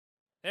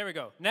There we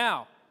go.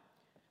 Now,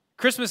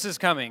 Christmas is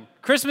coming.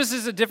 Christmas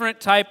is a different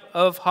type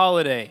of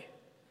holiday.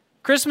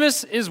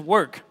 Christmas is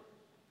work.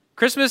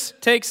 Christmas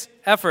takes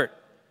effort.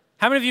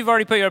 How many of you have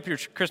already put up your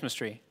Christmas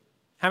tree?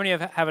 How many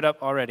have it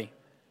up already?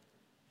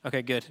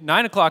 Okay, good.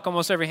 9 o'clock,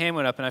 almost every hand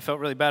went up, and I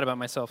felt really bad about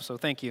myself, so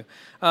thank you.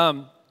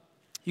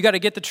 You got to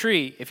get the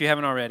tree if you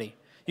haven't already.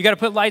 You got to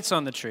put lights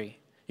on the tree.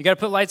 You got to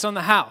put lights on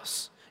the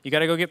house. You got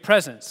to go get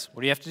presents. What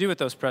do you have to do with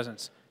those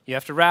presents? You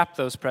have to wrap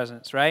those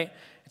presents, right?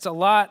 It's a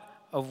lot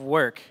of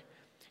work.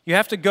 You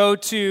have to go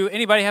to,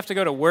 anybody have to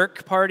go to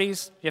work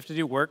parties? You have to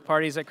do work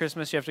parties at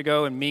Christmas. You have to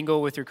go and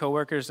mingle with your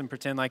coworkers and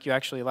pretend like you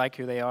actually like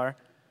who they are.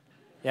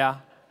 Yeah,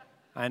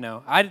 I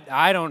know.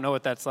 I don't know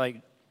what that's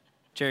like.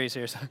 Jerry's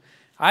here. So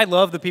I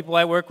love the people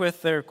I work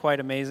with. They're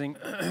quite amazing.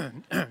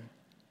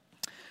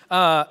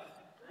 So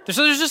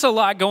there's just a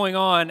lot going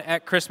on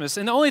at Christmas.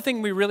 And the only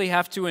thing we really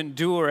have to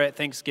endure at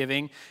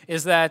Thanksgiving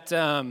is that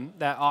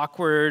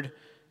awkward,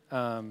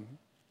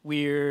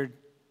 weird,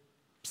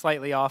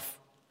 slightly off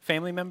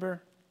family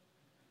member.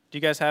 Do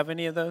you guys have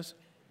any of those?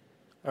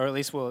 Or at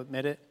least we'll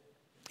admit it.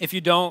 If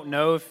you don't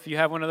know if you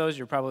have one of those,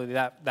 you're probably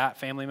that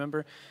family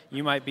member.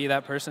 You might be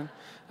that person.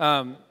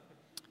 But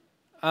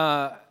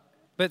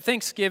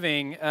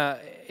Thanksgiving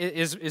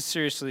is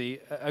seriously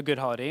a good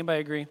holiday. Anybody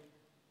agree?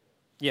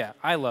 Yeah,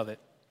 I love it.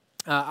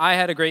 I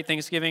had a great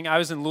Thanksgiving. I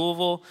was in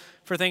Louisville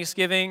for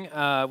Thanksgiving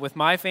with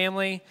my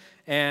family,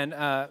 and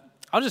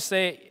I'll just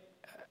say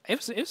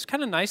it was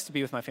kind of nice to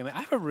be with my family. I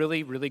have a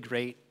really, really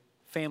great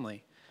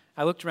family.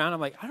 I looked around, I'm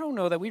like, I don't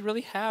know that we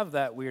really have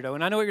that weirdo.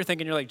 And I know what you're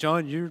thinking. You're like,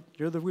 John,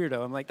 you're the weirdo.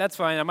 I'm like, that's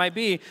fine, I might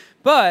be.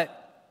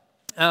 But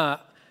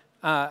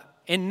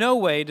in no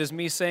way does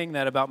me saying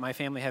that about my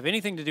family have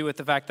anything to do with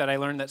the fact that I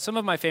learned that some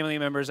of my family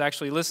members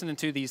actually listen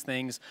to these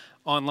things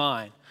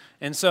online.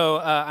 And so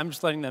I'm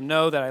just letting them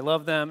know that I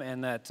love them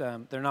and that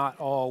they're not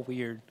all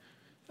weird.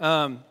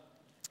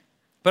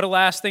 But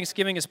alas,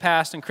 Thanksgiving is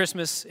past and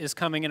Christmas is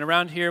coming. And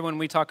around here, when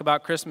we talk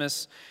about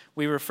Christmas,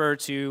 we refer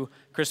to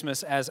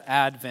Christmas as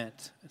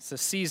Advent. It's a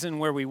season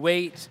where we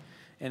wait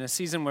and a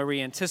season where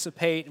we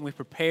anticipate and we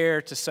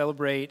prepare to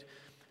celebrate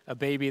a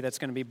baby that's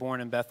going to be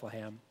born in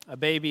Bethlehem, a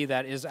baby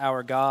that is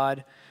our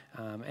God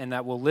and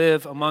that will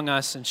live among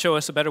us and show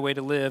us a better way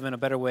to live and a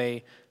better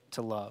way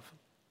to love.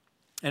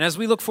 And as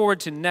we look forward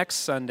to next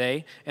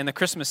Sunday and the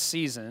Christmas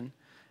season,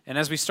 and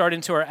as we start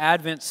into our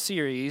Advent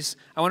series,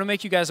 I want to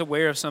make you guys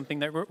aware of something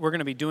that we're going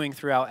to be doing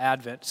throughout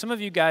Advent. Some of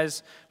you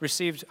guys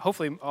received,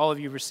 hopefully all of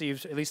you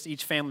received, at least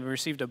each family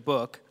received a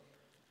book.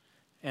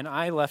 And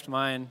I left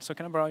mine, so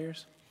can I borrow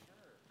yours?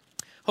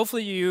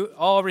 Hopefully you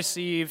all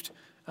received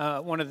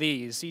one of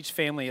these, each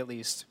family at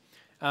least.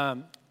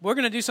 We're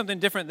going to do something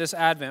different this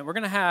Advent. We're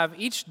going to have,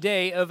 each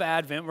day of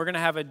Advent, we're going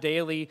to have a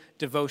daily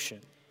devotion.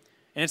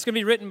 And it's going to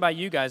be written by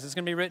you guys. It's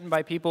going to be written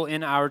by people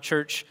in our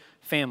church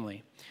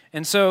family.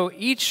 And so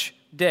each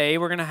day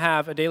we're going to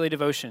have a daily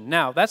devotion.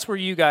 Now, that's where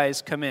you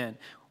guys come in.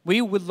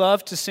 We would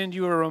love to send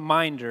you a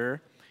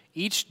reminder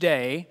each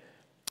day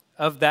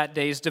of that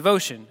day's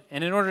devotion.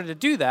 And in order to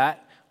do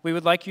that, we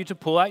would like you to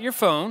pull out your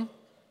phone.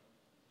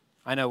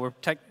 I know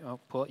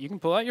you can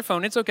pull out your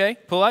phone. It's okay.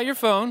 Pull out your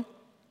phone.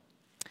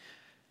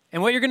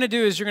 And what you're going to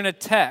do is you're going to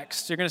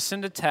text. You're going to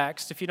send a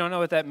text. If you don't know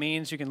what that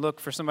means, you can look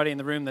for somebody in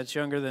the room that's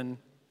younger than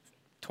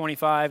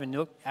 25 and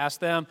you'll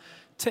ask them.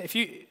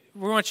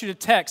 We want you to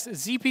text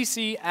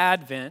ZPC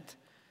Advent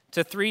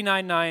to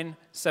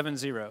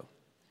 39970.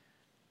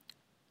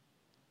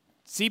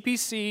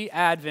 ZPC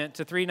Advent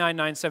to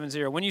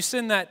 39970. When you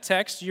send that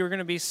text, you're going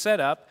to be set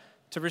up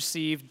to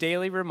receive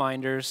daily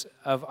reminders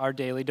of our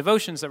daily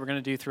devotions that we're going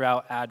to do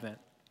throughout Advent.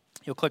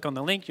 You'll click on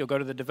the link, you'll go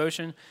to the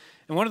devotion,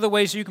 and one of the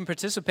ways you can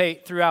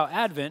participate throughout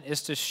Advent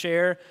is to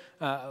share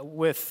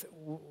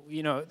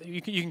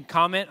you can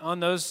comment on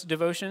those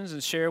devotions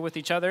and share with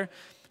each other.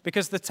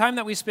 Because the time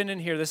that we spend in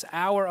here, this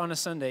hour on a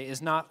Sunday,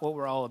 is not what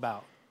we're all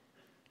about.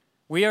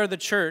 We are the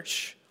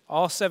church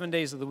all 7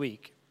 days of the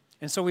week.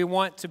 And so we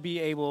want to be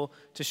able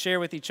to share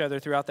with each other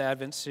throughout the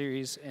Advent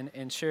series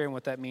and sharing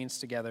what that means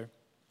together.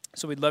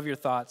 So we'd love your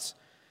thoughts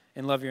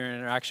and love your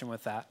interaction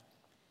with that.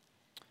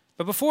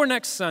 But before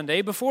next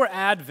Sunday, before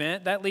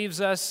Advent, that leaves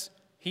us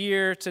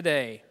here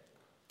today.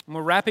 And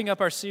we're wrapping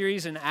up our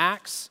series in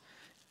Acts.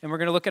 And we're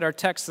going to look at our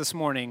text this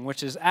morning,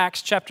 which is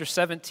Acts chapter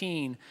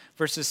 17,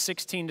 verses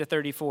 16 to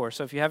 34.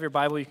 So if you have your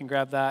Bible, you can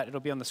grab that.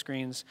 It'll be on the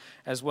screens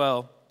as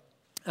well.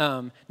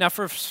 Now,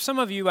 for some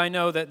of you, I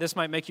know that this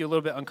might make you a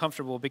little bit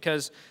uncomfortable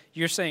because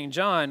you're saying,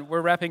 John,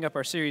 we're wrapping up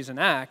our series in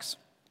Acts,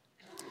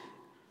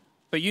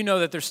 but you know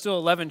that there's still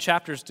 11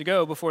 chapters to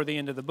go before the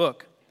end of the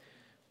book.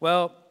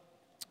 Well,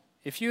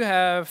 if you're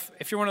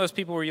one of those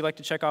people where you like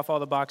to check off all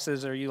the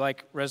boxes or you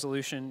like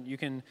resolution, you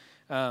can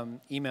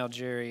email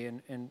Jerry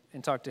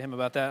and talk to him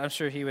about that. I'm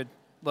sure he would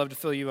love to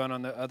fill you in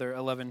on the other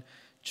 11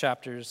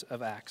 chapters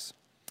of Acts.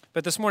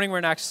 But this morning we're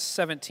in Acts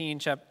 17,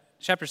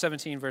 chapter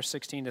 17, verse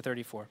 16 to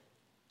 34.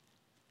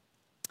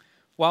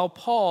 While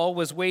Paul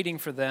was waiting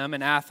for them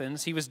in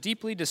Athens, he was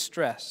deeply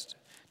distressed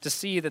to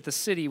see that the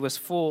city was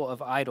full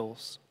of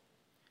idols.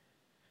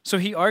 So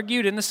he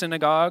argued in the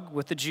synagogue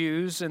with the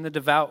Jews and the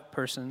devout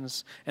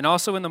persons, and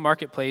also in the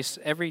marketplace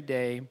every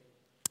day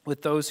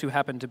with those who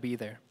happened to be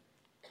there.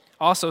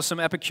 Also, some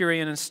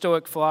Epicurean and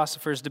Stoic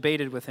philosophers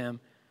debated with him.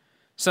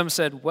 Some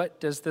said, "What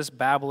does this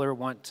babbler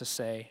want to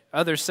say?"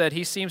 Others said,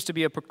 "He seems to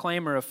be a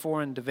proclaimer of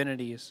foreign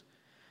divinities."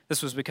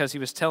 This was because he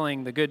was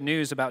telling the good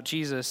news about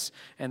Jesus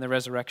and the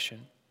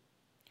resurrection.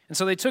 And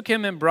so they took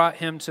him and brought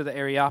him to the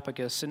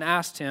Areopagus and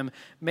asked him,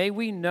 "May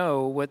we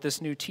know what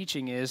this new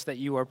teaching is that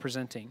you are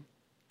presenting?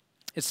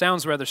 It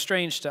sounds rather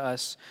strange to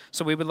us,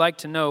 so we would like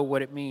to know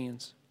what it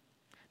means."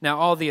 Now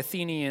all the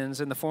Athenians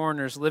and the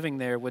foreigners living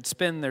there would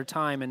spend their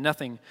time in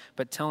nothing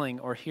but telling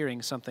or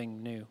hearing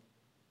something new.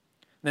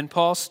 Then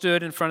Paul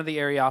stood in front of the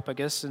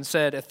Areopagus and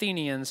said,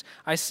 "Athenians,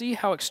 I see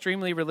how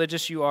extremely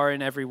religious you are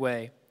in every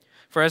way.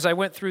 For as I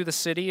went through the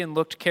city and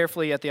looked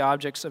carefully at the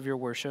objects of your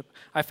worship,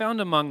 I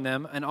found among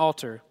them an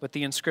altar with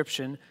the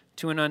inscription,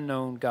 'To an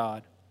unknown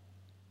God.'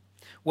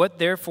 What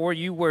therefore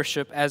you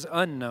worship as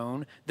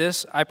unknown,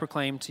 this I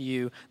proclaim to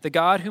you, the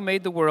God who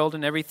made the world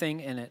and everything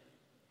in it.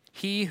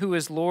 He who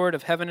is Lord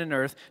of heaven and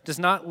earth does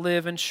not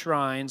live in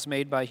shrines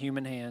made by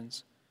human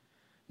hands,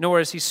 nor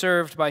is he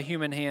served by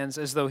human hands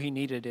as though he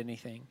needed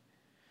anything,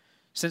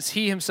 since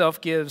he himself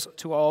gives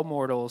to all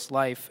mortals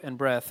life and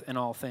breath and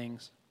all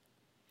things.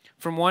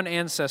 From one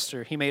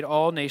ancestor he made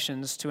all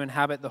nations to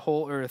inhabit the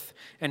whole earth,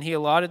 and he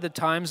allotted the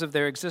times of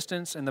their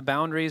existence and the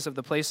boundaries of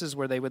the places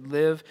where they would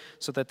live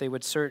so that they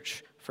would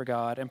search for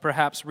God and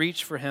perhaps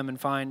reach for him and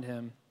find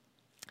him,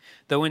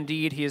 though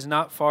indeed he is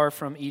not far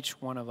from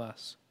each one of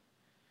us.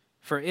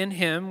 For in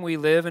him we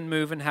live and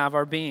move and have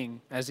our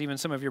being, as even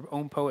some of your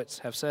own poets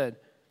have said,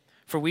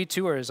 for we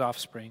too are his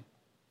offspring.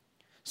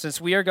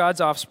 Since we are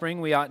God's offspring,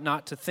 we ought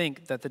not to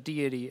think that the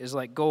deity is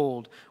like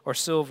gold or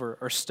silver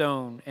or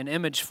stone, an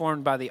image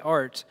formed by the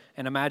art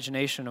and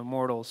imagination of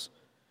mortals.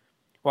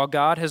 While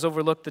God has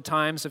overlooked the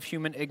times of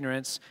human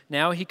ignorance,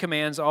 now he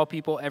commands all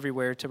people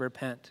everywhere to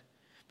repent,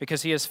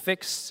 because he has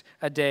fixed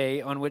a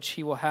day on which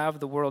he will have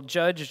the world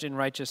judged in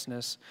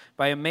righteousness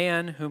by a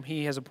man whom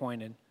he has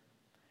appointed.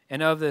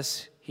 And of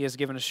this he has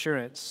given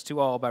assurance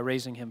to all by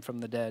raising him from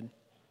the dead."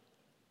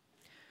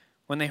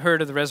 When they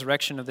heard of the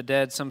resurrection of the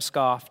dead, some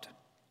scoffed,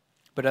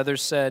 but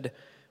others said,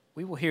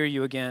 "We will hear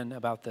you again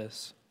about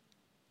this."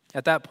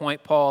 At that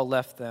point, Paul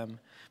left them,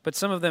 but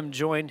some of them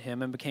joined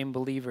him and became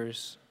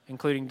believers,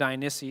 including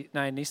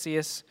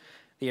Dionysius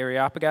the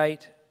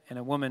Areopagite and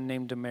a woman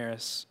named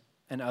Damaris,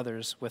 and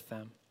others with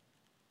them.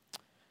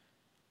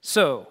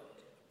 So,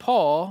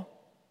 Paul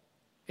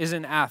is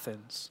in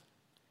Athens.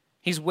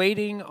 He's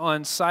waiting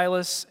on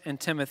Silas and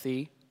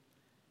Timothy,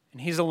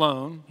 and he's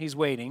alone. He's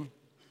waiting,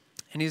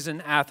 and he's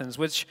in Athens,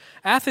 which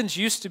Athens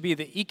used to be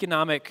the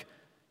economic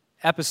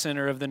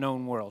epicenter of the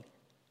known world.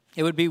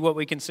 It would be what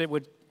we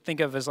would think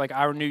of as like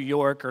our New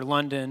York or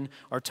London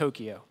or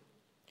Tokyo.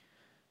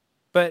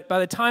 But by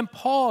the time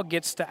Paul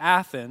gets to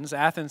Athens,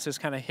 Athens has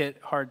kind of hit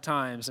hard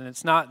times, and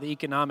it's not the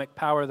economic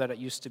power that it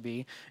used to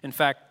be. In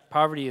fact,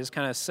 poverty is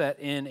kind of set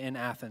in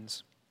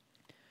Athens.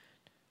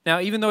 Now,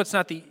 even though it's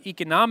not the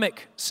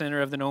economic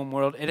center of the known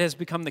world, it has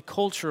become the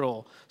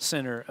cultural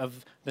center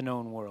of the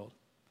known world.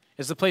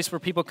 It's the place where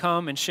people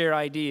come and share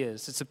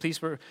ideas. It's the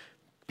place where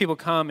people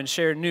come and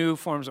share new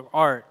forms of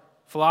art,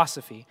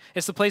 philosophy.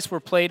 It's the place where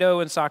Plato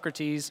and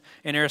Socrates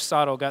and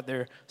Aristotle got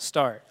their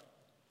start.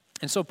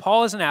 And so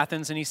Paul is in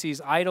Athens, and he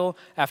sees idol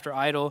after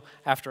idol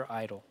after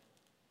idol.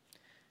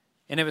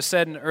 And it was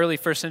said in early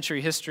first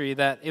century history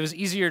that it was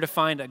easier to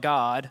find a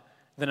god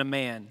than a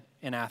man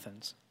in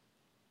Athens.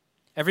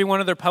 Every one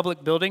of their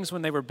public buildings,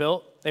 when they were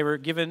built, they were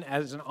given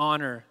as an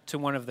honor to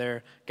one of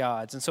their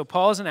gods. And so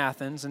Paul is in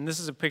Athens, and this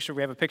is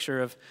we have a picture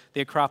of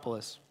the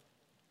Acropolis.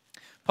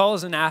 Paul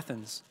is in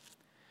Athens,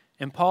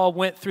 and Paul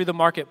went through the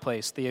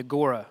marketplace, the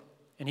Agora,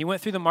 and he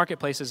went through the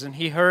marketplaces, and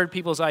he heard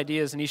people's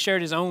ideas, and he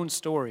shared his own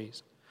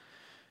stories.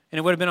 And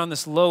it would have been on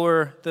the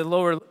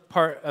lower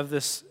part of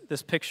this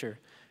picture.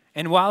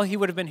 And while he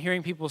would have been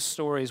hearing people's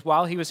stories,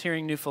 while he was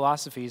hearing new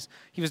philosophies,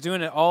 he was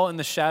doing it all in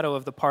the shadow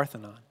of the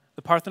Parthenon.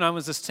 The Parthenon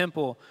was this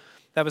temple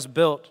that was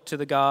built to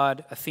the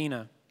god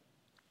Athena.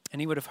 And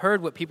he would have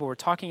heard what people were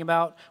talking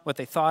about, what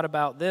they thought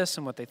about this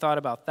and what they thought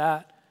about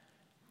that.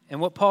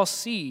 And what Paul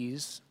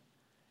sees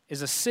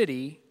is a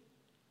city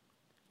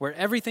where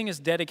everything is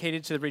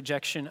dedicated to the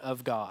rejection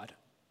of God.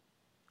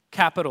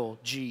 Capital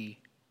G,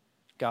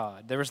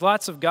 God. There was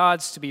lots of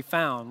gods to be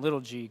found,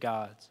 little g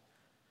gods.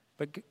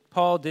 But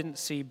Paul didn't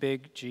see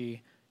big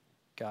G,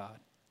 God.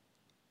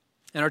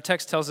 And our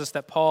text tells us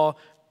that Paul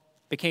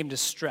became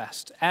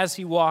distressed. As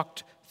he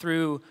walked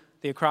through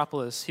the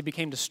Acropolis, he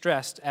became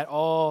distressed at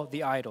all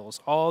the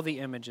idols, all the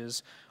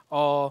images,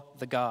 all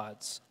the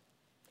gods.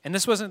 And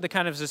this wasn't the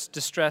kind of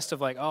distress of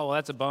like, oh, well,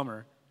 that's a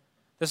bummer.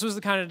 This was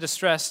the kind of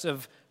distress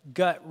of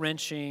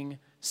gut-wrenching,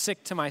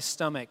 sick to my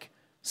stomach,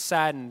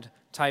 saddened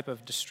type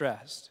of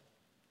distress.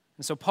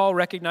 And so Paul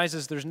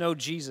recognizes there's no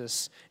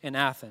Jesus in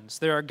Athens.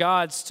 There are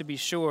gods to be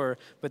sure,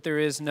 but there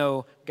is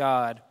no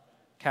God,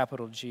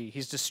 capital G.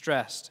 He's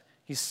distressed.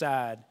 He's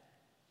sad.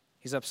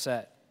 He's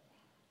upset.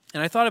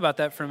 And I thought about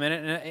that for a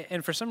minute,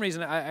 and for some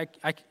reason,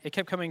 it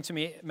kept coming to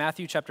me,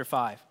 Matthew chapter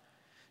 5.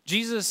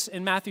 Jesus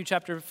in Matthew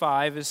chapter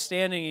 5 is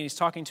standing and he's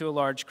talking to a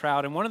large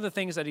crowd, and one of the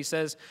things that he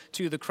says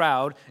to the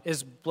crowd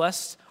is,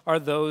 "Blessed are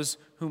those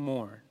who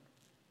mourn."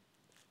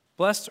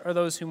 Blessed are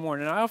those who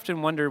mourn. And I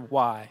often wonder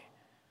why.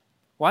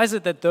 Why is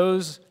it that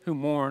those who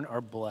mourn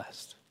are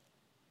blessed?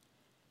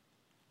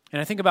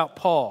 And I think about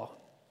Paul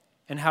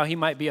and how he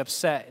might be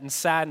upset and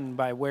saddened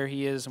by where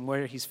he is and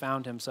where he's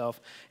found himself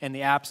in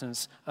the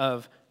absence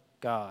of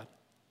God.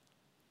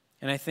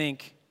 And I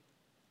think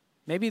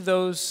maybe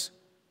those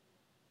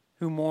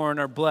who mourn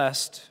are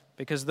blessed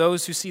because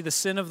those who see the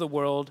sin of the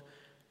world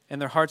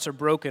and their hearts are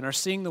broken are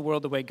seeing the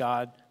world the way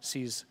God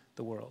sees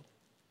the world.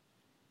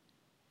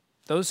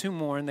 Those who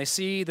mourn, they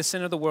see the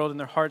sin of the world and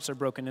their hearts are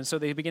broken, and so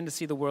they begin to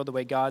see the world the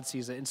way God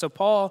sees it. And so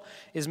Paul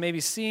is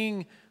maybe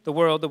seeing the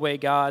world the way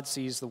God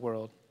sees the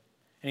world.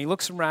 And he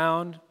looks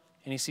around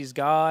and he sees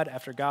God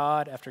after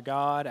God after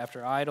God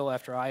after idol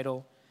after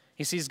idol.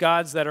 He sees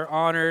gods that are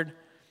honored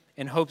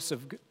in hopes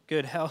of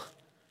good health.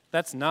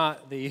 That's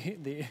not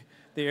the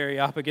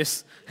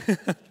Areopagus.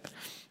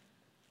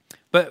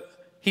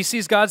 But he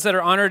sees gods that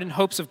are honored in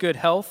hopes of good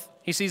health.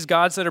 He sees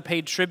gods that are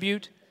paid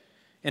tribute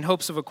in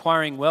hopes of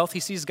acquiring wealth. He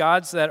sees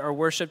gods that are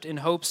worshipped in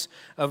hopes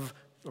of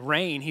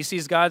rain. He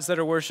sees gods that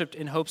are worshipped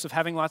in hopes of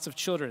having lots of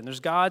children. There's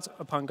gods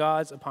upon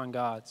gods upon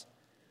gods.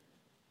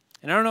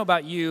 And I don't know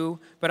about you,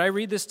 but I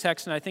read this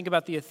text and I think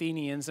about the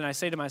Athenians and I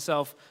say to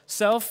myself,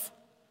 self,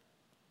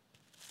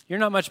 you're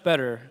not much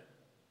better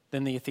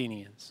than the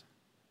Athenians.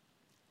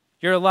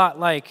 You're a lot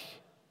like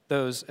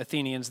those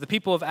Athenians. The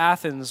people of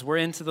Athens were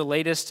into the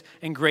latest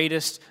and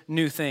greatest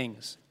new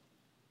things.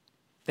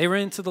 They were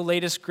into the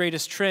latest,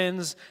 greatest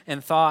trends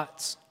and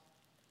thoughts,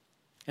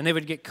 and they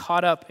would get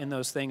caught up in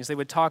those things. They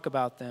would talk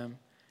about them.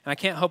 And I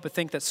can't help but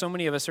think that so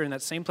many of us are in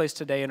that same place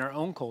today in our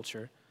own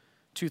culture,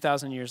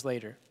 2,000 years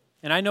later.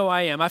 And I know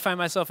I am. I find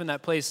myself in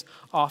that place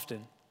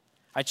often.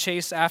 I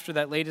chase after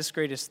that latest,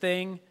 greatest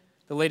thing,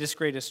 the latest,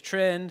 greatest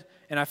trend,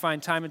 and I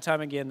find time and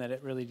time again that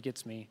it really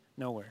gets me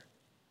nowhere.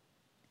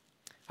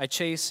 I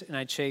chase and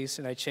I chase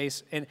and I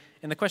chase. And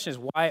the question is,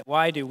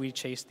 why do we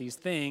chase these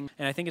things?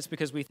 And I think it's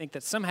because we think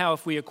that somehow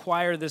if we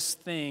acquire this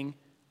thing,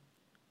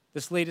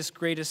 this latest,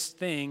 greatest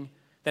thing,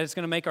 that it's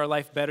going to make our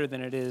life better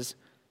than it is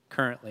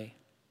currently.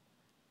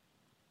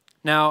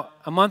 Now,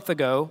 a month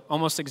ago,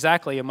 almost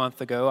exactly a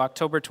month ago,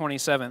 October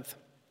 27th,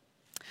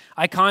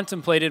 I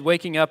contemplated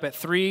waking up at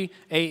 3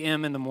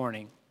 a.m. in the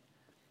morning.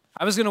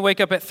 I was going to wake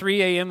up at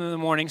 3 a.m. in the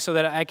morning so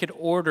that I could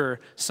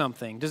order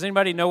something. Does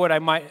anybody know what I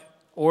might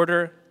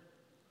order?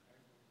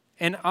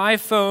 An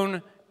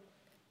iPhone,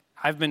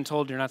 I've been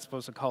told you're not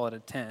supposed to call it a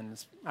 10.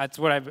 That's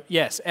what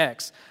yes,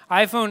 X.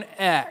 iPhone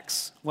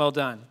X, well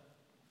done.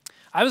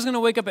 I was going to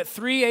wake up at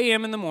 3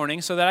 a.m. in the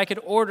morning so that I could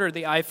order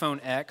the iPhone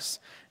X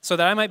so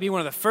that I might be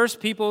one of the first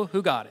people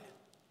who got it.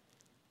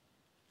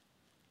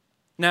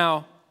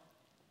 Now,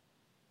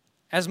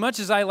 as much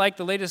as I like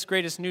the latest,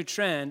 greatest new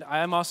trend, I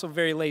am also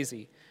very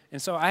lazy.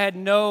 And so I had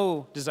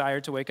no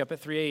desire to wake up at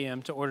 3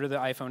 a.m. to order the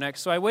iPhone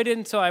X. So I waited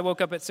until I woke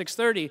up at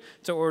 6:30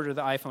 to order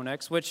the iPhone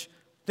X, which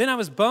then I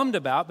was bummed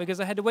about because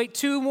I had to wait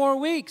 2 more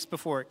weeks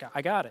before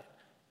I got it.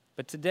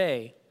 But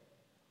today,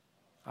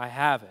 I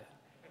have it.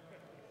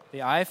 The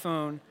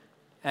iPhone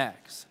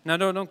X. Now,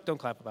 don't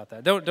clap about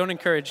that. Don't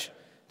encourage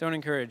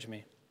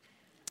me.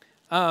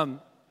 Now,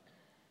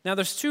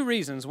 there's 2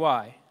 reasons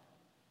why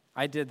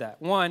I did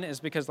that. One is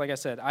because, like I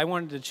said, I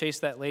wanted to chase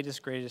that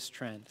latest, greatest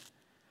trend.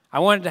 I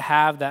wanted to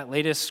have that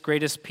latest,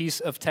 greatest piece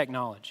of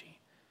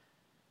technology.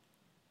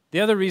 The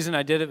other reason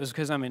I did it was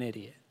because I'm an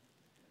idiot.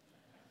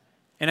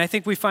 And I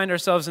think we find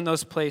ourselves in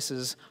those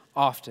places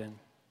often.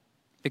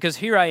 Because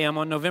here I am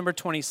on November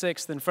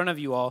 26th in front of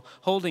you all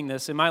holding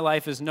this, and my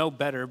life is no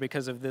better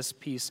because of this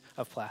piece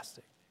of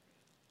plastic.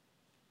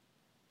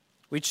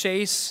 We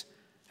chase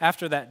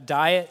after that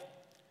diet.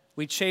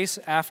 We chase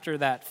after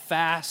that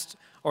fast,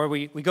 or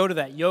we go to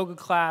that yoga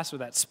class or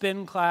that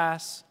spin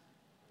class.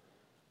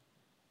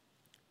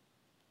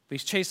 We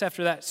chase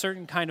after that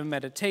certain kind of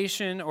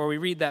meditation, or we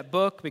read that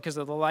book because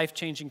of the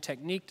life-changing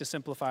technique to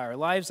simplify our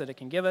lives that it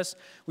can give us.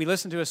 We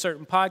listen to a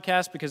certain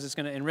podcast because it's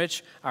going to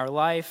enrich our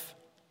life.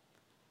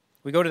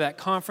 We go to that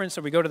conference,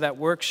 or we go to that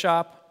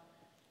workshop.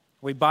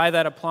 We buy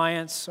that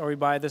appliance, or we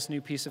buy this new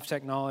piece of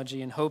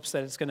technology in hopes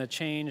that it's going to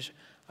change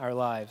our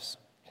lives.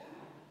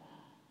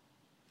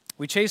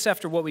 We chase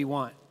after what we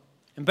want.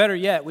 And better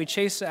yet, we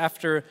chase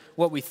after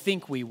what we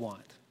think we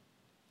want,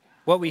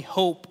 what we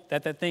hope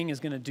that thing is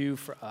going to do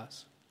for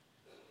us.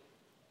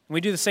 And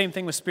we do the same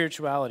thing with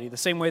spirituality, the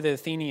same way the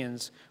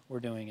Athenians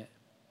were doing it.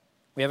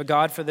 We have a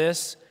God for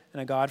this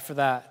and a God for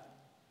that.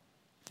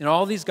 And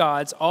all these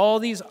gods, all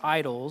these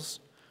idols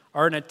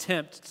are an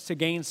attempt to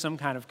gain some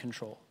kind of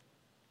control.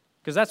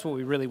 Because that's what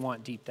we really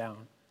want deep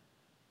down.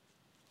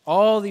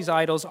 All these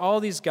idols,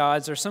 all these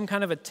gods are some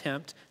kind of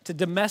attempt to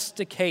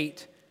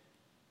domesticate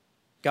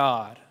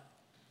God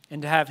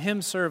and to have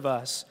Him serve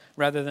us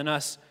rather than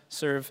us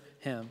serve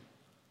Him.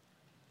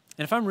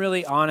 And if I'm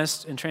really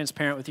honest and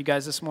transparent with you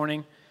guys this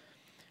morning,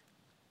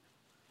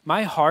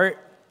 my heart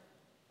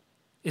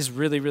is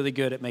really, really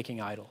good at making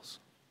idols.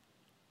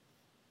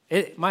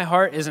 My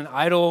heart is an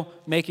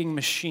idol-making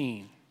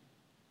machine.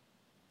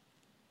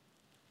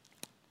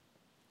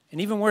 And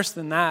even worse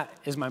than that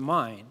is my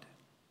mind,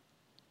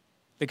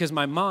 because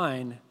my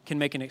mind can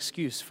make an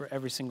excuse for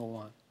every single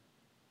one.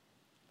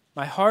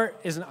 My heart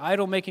is an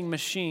idol-making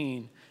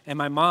machine, and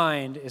my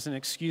mind is an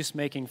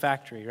excuse-making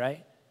factory,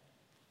 right?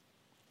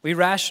 We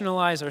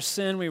rationalize our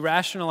sin, we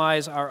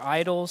rationalize our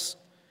idols,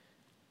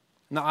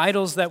 and the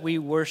idols that we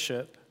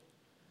worship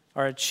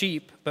are a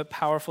cheap but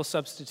powerful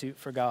substitute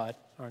for God,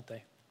 aren't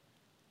they?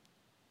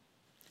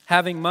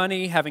 Having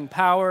money, having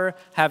power,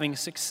 having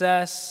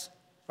success,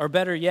 or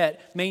better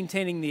yet,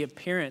 maintaining the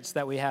appearance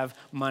that we have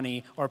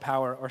money or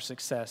power or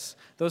success.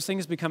 Those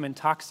things become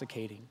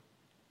intoxicating.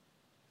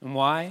 And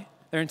why?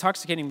 They're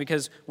intoxicating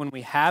because when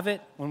we have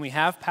it, when we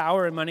have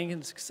power and money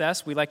and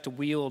success, we like to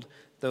wield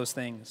those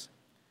things.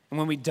 And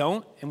when we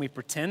don't and we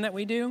pretend that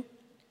we do,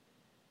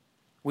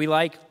 we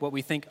like what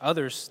we think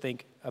others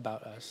think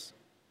about us.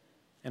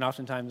 And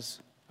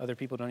oftentimes, other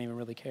people don't even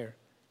really care.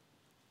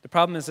 The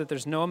problem is that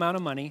there's no amount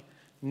of money,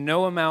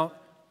 no amount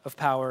of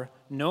power,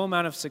 no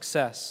amount of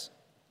success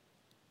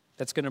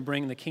that's going to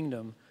bring the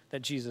kingdom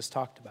that Jesus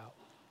talked about.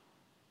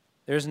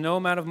 There's no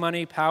amount of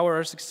money, power,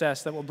 or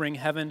success that will bring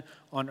heaven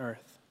on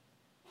earth.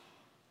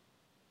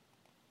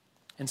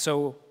 And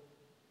so,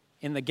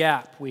 in the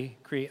gap, we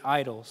create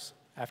idols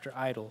after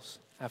idols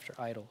after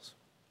idols.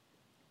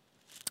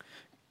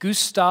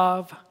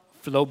 Gustave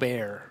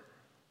Flaubert.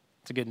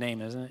 It's a good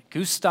name, isn't it?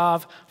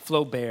 Gustave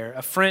Flaubert,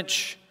 a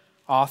French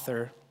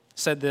author,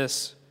 said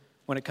this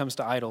when it comes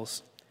to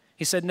idols.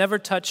 He said, "Never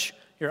touch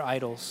your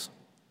idols.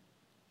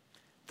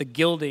 The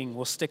gilding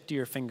will stick to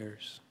your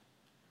fingers.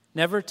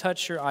 Never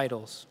touch your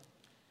idols.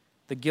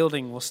 The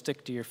gilding will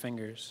stick to your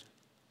fingers."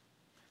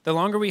 The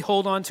longer we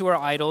hold on to our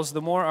idols,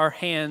 the more our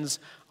hands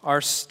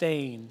are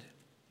stained.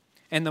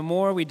 And the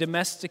more we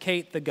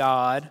domesticate the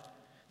God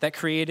that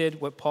created,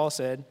 what Paul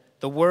said,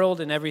 the world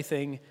and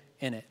everything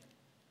in it.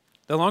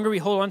 The longer we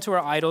hold on to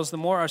our idols, the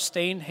more our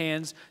stained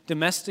hands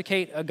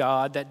domesticate a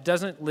God that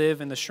doesn't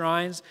live in the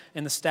shrines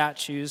and the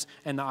statues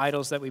and the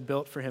idols that we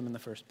built for him in the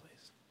first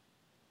place.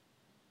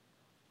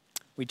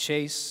 We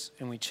chase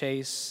and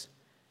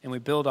we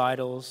build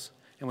idols,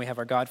 and we have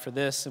our God for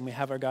this and we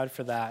have our God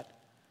for that,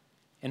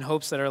 in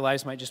hopes that our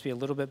lives might just be a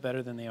little bit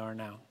better than they are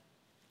now.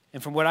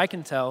 And from what I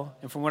can tell,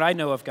 and from what I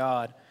know of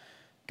God,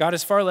 God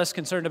is far less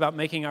concerned about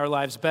making our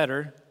lives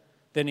better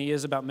than he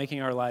is about making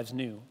our lives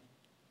new.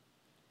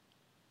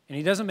 And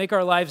he doesn't make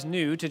our lives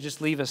new to just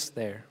leave us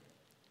there.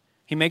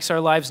 He makes our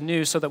lives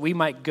new so that we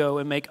might go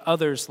and make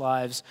others'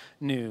 lives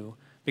new,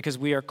 because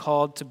we are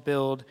called to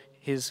build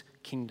his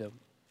kingdom.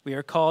 We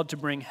are called to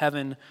bring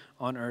heaven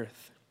on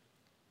earth.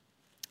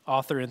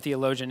 Author and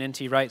theologian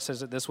N.T. Wright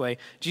says it this way: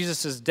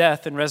 Jesus'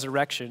 death and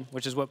resurrection,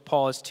 which is what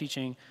Paul is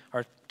teaching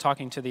or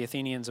talking to the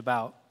Athenians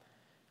about,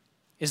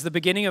 is the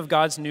beginning of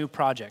God's new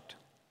project.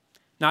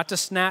 Not to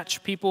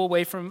snatch people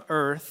away from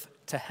earth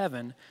to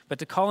heaven, but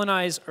to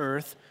colonize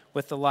earth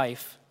with the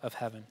life of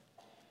heaven.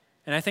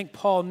 And I think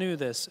Paul knew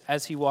this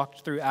as he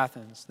walked through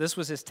Athens. This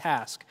was his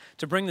task,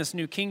 to bring this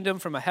new kingdom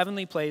from a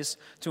heavenly place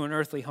to an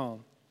earthly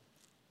home.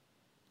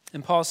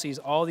 And Paul sees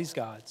all these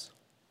gods,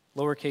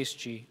 lowercase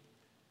g.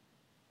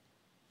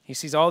 He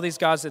sees all these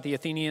gods that the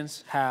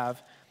Athenians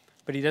have,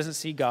 but he doesn't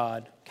see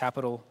God,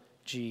 capital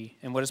G.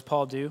 And what does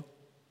Paul do?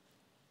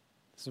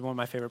 This is one of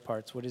my favorite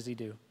parts. What does he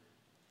do?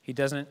 He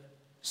doesn't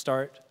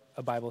start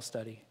a Bible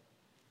study.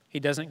 He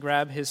doesn't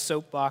grab his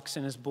soapbox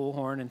and his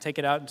bullhorn and take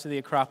it out into the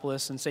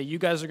Acropolis and say, "You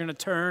guys are going to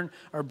turn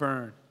or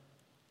burn."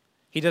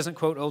 He doesn't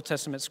quote Old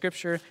Testament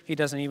scripture. He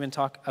doesn't even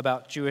talk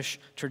about Jewish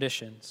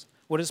traditions.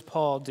 What does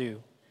Paul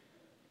do?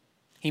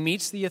 He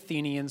meets the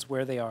Athenians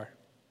where they are.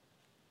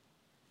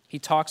 He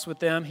talks with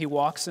them, he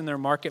walks in their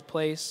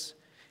marketplace,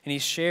 and he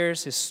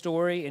shares his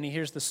story, and he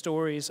hears the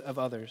stories of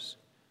others.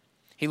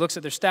 He looks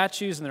at their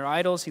statues and their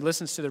idols, he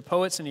listens to their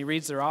poets, and he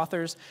reads their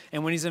authors.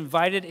 And when he's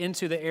invited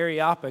into the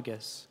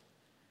Areopagus,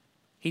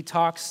 he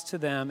talks to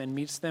them and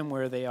meets them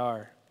where they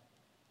are.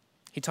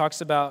 He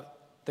talks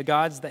about the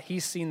gods that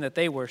he's seen that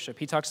they worship.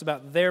 He talks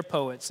about their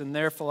poets and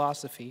their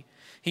philosophy.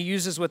 He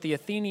uses what the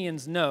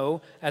Athenians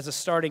know as a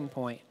starting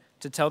point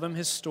to tell them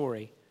his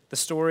story, the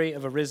story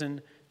of a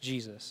risen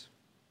Jesus.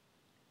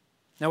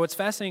 Now, what's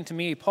fascinating to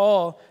me,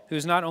 Paul,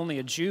 who's not only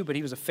a Jew, but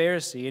he was a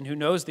Pharisee and who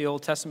knows the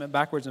Old Testament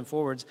backwards and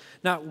forwards,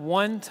 not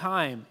one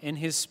time in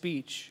his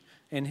speech,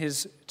 in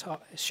his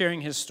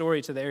sharing his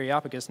story to the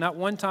Areopagus, not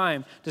one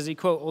time does he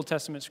quote Old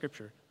Testament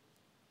scripture.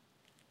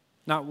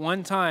 Not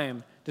one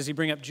time does he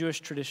bring up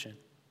Jewish tradition.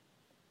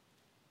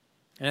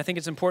 And I think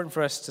it's important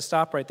for us to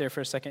stop right there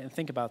for a second and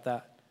think about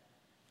that.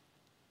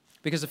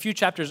 Because a few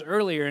chapters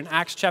earlier, in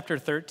Acts chapter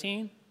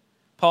 13,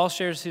 Paul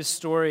shares his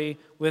story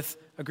with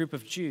a group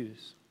of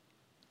Jews.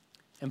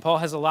 And Paul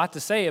has a lot to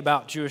say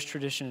about Jewish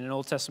tradition and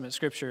Old Testament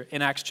scripture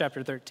in Acts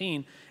chapter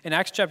 13. In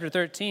Acts chapter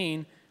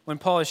 13, when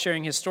Paul is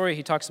sharing his story,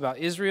 he talks about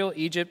Israel,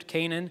 Egypt,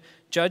 Canaan,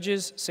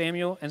 Judges,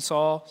 Samuel, and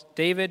Saul,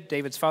 David,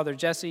 David's father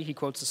Jesse. He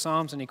quotes the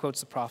Psalms and he quotes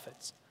the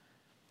prophets.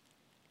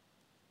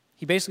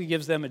 he basically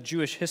gives them a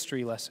Jewish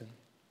history lesson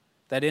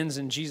that ends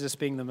in Jesus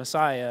being the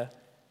Messiah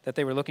that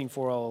they were looking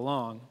for all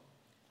along.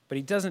 But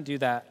he doesn't do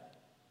that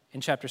in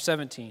chapter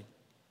 17.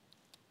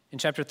 In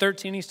chapter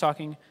 13, he's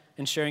talking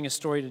and sharing his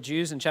story to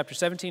Jews. In chapter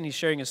 17, he's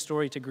sharing his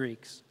story to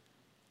Greeks.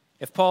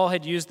 If Paul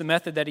had used the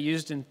method that he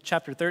used in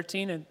chapter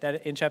 13 and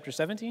that in chapter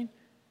 17,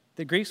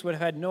 the Greeks would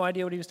have had no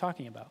idea what he was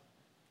talking about.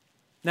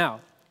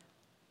 Now,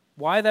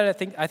 why that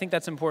I think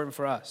that's important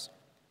for us.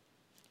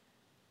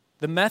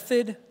 The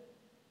method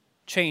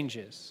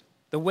changes.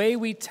 The way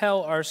we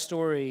tell our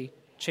story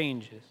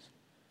changes,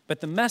 but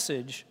the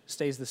message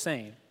stays the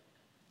same.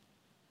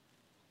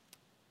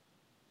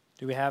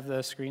 Do we have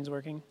the screens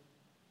working?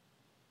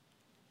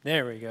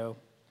 There we go.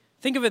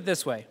 Think of it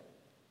this way.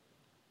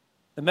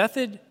 The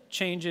method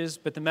changes,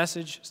 but the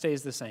message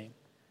stays the same.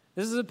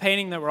 This is a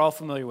painting that we're all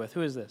familiar with.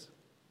 Who is this?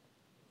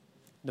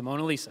 The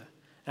Mona Lisa.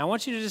 Now I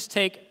want you to just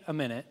take a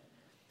minute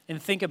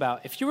and think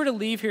about, if you were to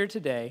leave here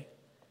today,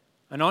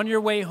 and on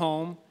your way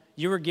home,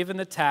 you were given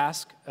the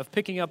task of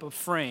picking up a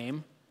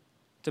frame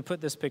to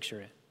put this picture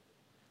in.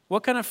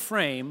 What kind of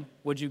frame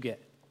would you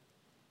get?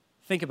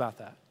 Think about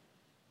that.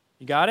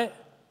 You got it?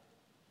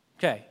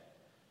 Okay.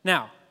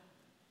 Now,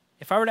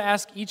 if I were to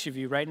ask each of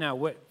you right now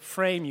what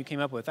frame you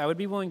came up with, I would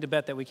be willing to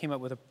bet that we came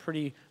up with a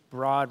pretty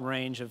broad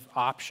range of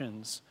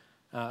options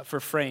for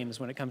frames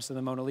when it comes to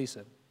the Mona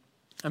Lisa.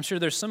 I'm sure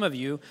there's some of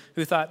you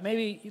who thought,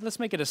 maybe let's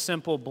make it a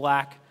simple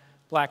black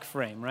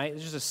frame, right?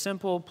 It's just a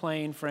simple,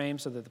 plain frame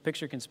so that the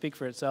picture can speak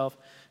for itself.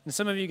 And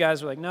some of you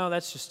guys were like, no,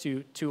 that's just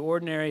too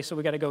ordinary, so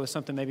we got to go with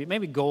something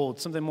maybe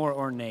gold, something more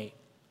ornate.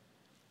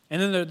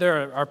 And then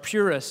there are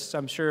purists,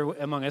 I'm sure,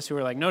 among us who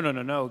are like, no,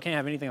 we can't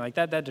have anything like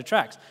that. That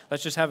detracts.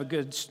 Let's just have a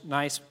good,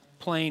 nice,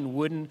 plain,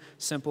 wooden,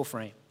 simple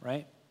frame,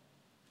 right?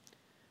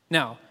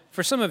 Now,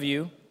 for some of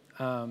you,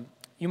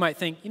 you might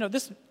think,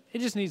 it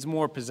just needs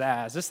more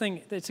pizzazz. This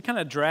thing, it's a kind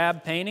of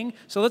drab painting,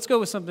 so let's go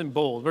with something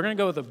bold. We're going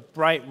to go with a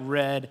bright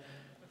red.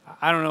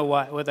 I don't know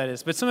what that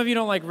is, but some of you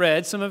don't like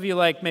red. Some of you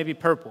like maybe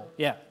purple.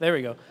 Yeah, there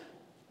we go.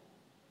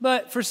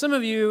 But for some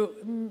of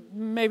you,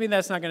 maybe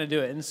that's not going to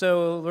do it. And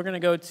so we're going to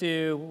go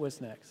to,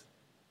 what's next?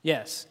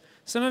 Yes.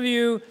 Some of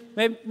you,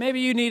 maybe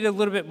you need a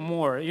little bit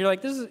more. You're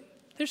like,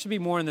 there should be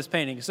more in this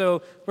painting.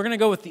 So we're going to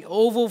go with the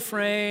oval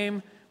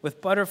frame with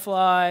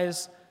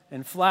butterflies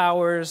and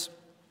flowers.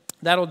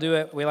 That'll do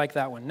it. We like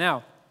that one.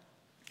 Now,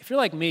 if you're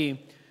like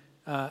me,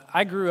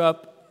 I grew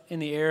up in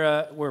the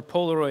era where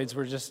Polaroids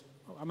were just,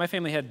 my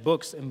family had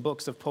books and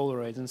books of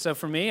Polaroids. And so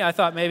for me, I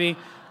thought maybe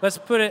let's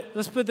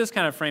put this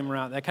kind of frame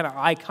around, that kind of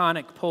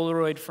iconic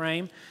Polaroid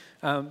frame.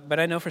 But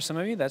I know for some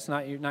of you, that's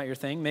not your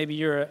thing. Maybe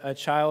you're a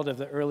child of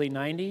the early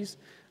 90s.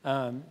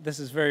 This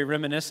is very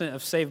reminiscent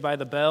of Saved by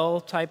the Bell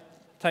type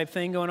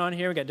thing going on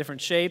here. We got different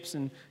shapes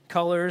and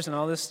colors and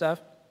all this stuff.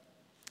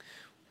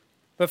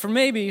 But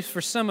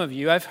for some of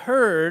you, I've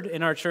heard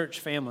in our church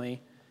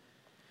family,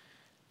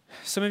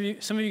 some of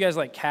you guys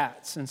like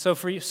cats. And so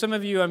for some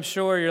of you, I'm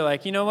sure you're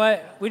like, you know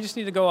what? We just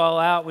need to go all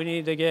out. We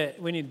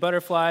need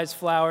butterflies,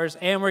 flowers,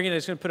 and we're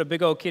just going to put a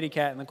big old kitty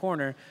cat in the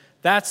corner.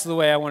 That's the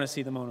way I want to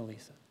see the Mona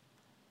Lisa.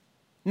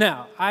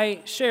 Now,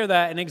 I share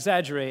that and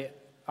exaggerate,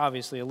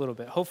 obviously, a little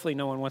bit. Hopefully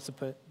no one wants to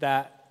put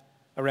that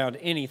around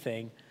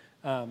anything,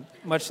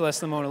 much less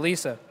the Mona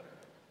Lisa.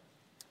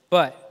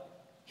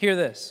 But hear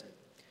this.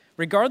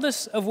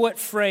 Regardless of what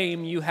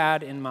frame you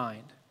had in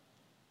mind,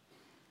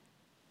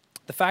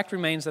 the fact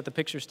remains that the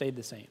picture stayed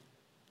the same.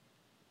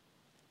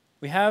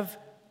 We have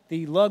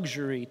the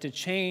luxury to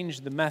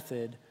change the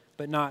method,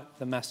 but not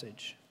the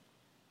message.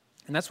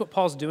 And that's what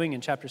Paul's doing in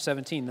chapter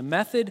 17. The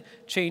method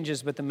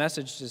changes, but the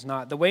message does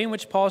not. The way in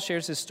which Paul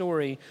shares his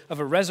story of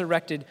a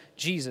resurrected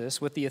Jesus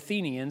with the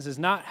Athenians is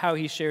not how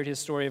he shared his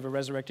story of a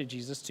resurrected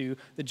Jesus to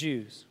the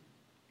Jews.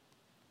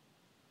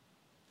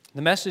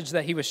 The message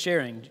that he was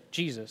sharing,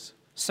 Jesus,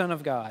 Son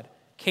of God,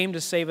 came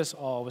to save us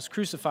all, was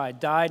crucified,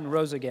 died, and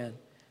rose again.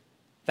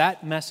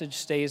 That message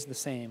stays the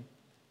same,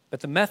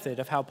 but the method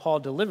of how Paul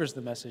delivers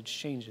the message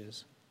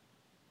changes.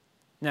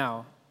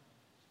 Now,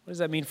 what does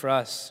that mean for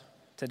us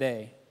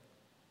today?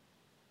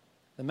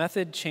 The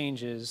method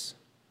changes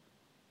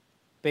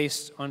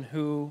based on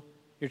who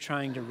you're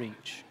trying to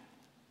reach.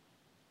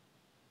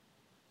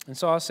 And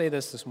so I'll say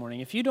this morning.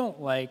 If you don't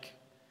like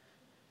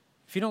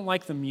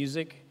the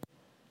music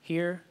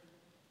here,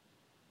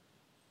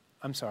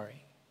 I'm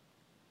sorry.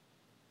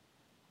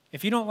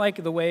 If you don't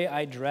like the way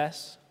I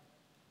dress,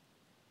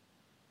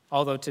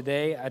 although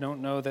today I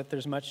don't know that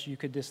there's much you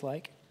could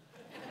dislike,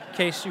 in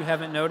case you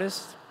haven't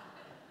noticed.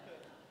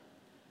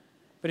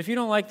 But if you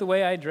don't like the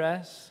way I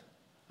dress,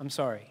 I'm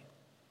sorry.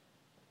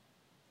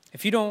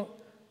 If you don't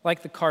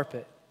like the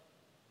carpet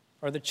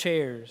or the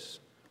chairs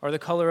or the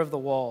color of the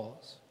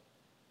walls,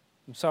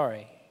 I'm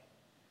sorry.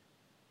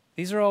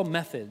 These are all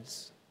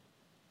methods.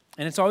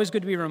 And it's always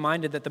good to be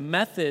reminded that the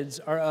methods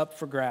are up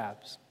for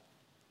grabs.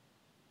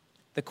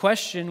 The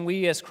question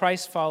we as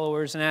Christ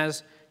followers and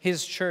as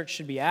his church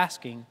should be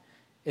asking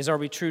is, are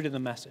we true to the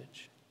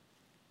message?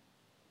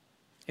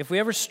 If we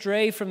ever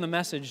stray from the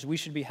message, we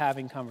should be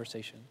having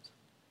conversations.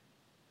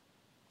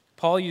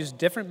 Paul used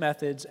different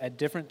methods at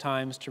different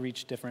times to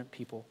reach different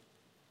people.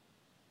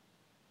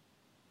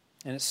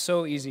 And it's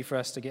so easy for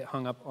us to get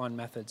hung up on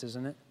methods,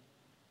 isn't it?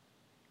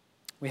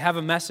 We have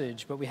a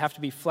message, but we have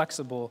to be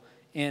flexible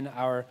in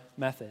our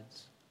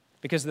methods.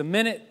 Because the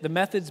minute the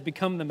methods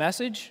become the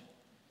message,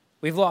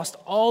 we've lost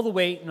all the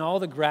weight and all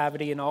the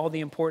gravity and all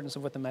the importance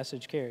of what the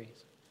message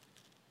carries.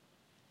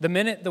 The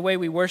minute the way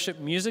we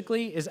worship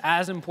musically is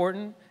as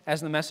important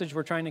as the message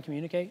we're trying to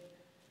communicate,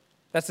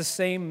 that's the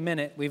same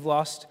minute we've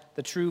lost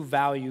the true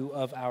value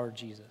of our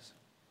Jesus.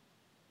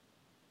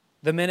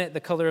 The minute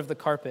the color of the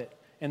carpet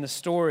and the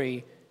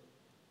story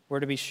we're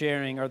to be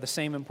sharing are the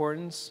same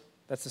importance,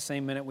 that's the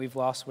same minute we've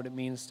lost what it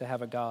means to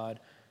have a God,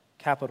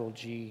 capital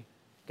G,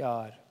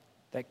 God,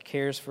 that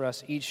cares for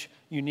us each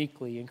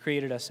uniquely and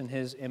created us in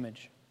His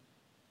image.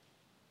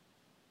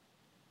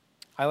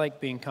 I like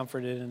being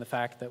comforted in the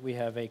fact that we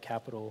have a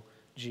capital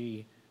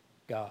G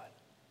God.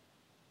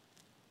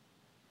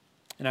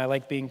 And I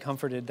like being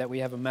comforted that we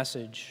have a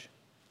message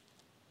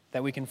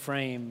that we can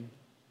frame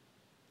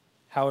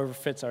however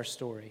fits our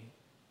story,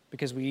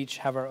 because we each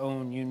have our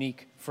own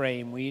unique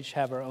frame. We each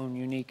have our own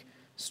unique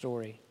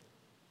story.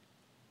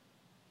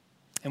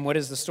 And what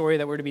is the story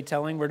that we're to be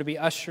telling? We're to be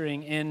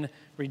ushering in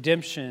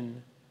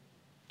redemption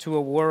to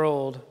a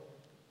world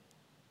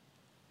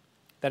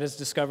that has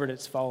discovered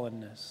its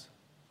fallenness,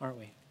 aren't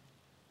we?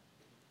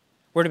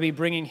 We're to be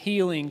bringing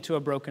healing to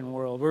a broken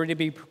world. We're to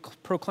be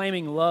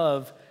proclaiming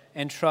love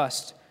and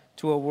trust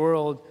to a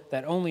world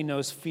that only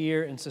knows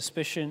fear and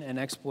suspicion and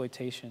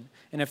exploitation.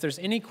 And if there's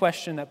any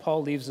question that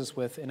Paul leaves us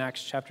with in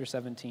Acts chapter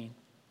 17,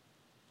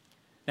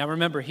 now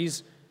remember,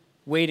 he's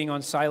waiting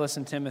on Silas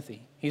and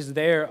Timothy. He's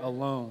there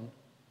alone.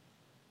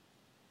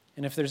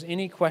 And if there's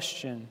any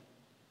question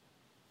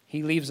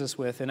he leaves us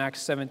with in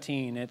Acts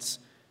 17, it's,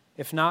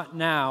 if not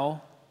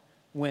now,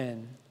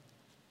 when?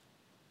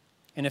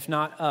 And if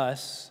not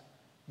us,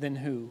 then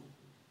who?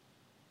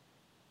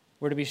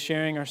 We're to be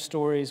sharing our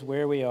stories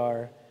where we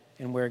are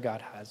and where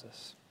God has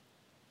us.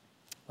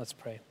 Let's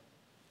pray.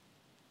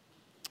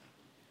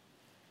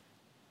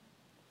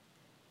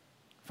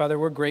 Father,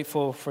 we're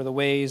grateful for the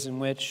ways in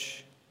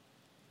which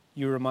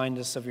you remind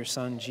us of your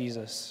Son,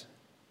 Jesus.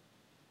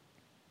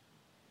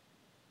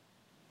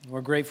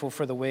 We're grateful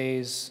for the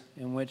ways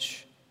in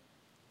which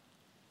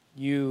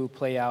you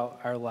play out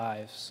our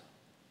lives,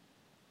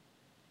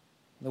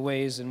 the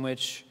ways in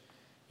which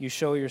you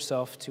show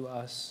yourself to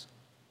us,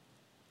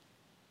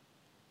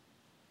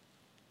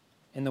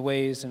 in the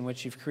ways in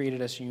which you've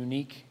created us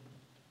unique,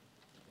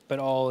 but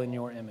all in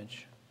your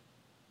image.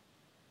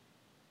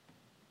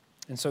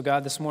 And so,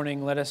 God, this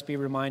morning, let us be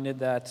reminded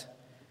that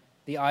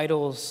the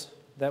idols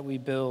that we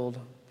build,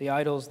 the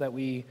idols that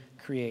we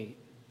create,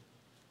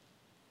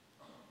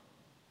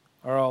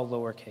 are all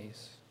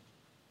lowercase.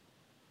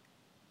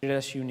 Created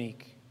us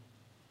unique.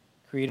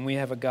 And we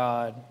have a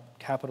God,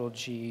 capital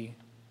G,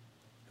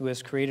 who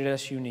has created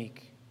us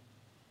unique,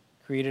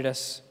 created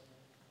us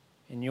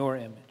in your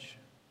image,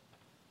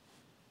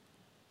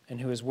 and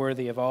who is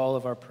worthy of all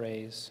of our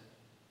praise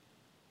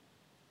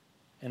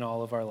in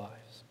all of our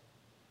lives.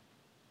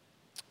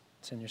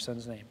 It's in your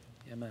Son's name.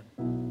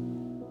 Amen.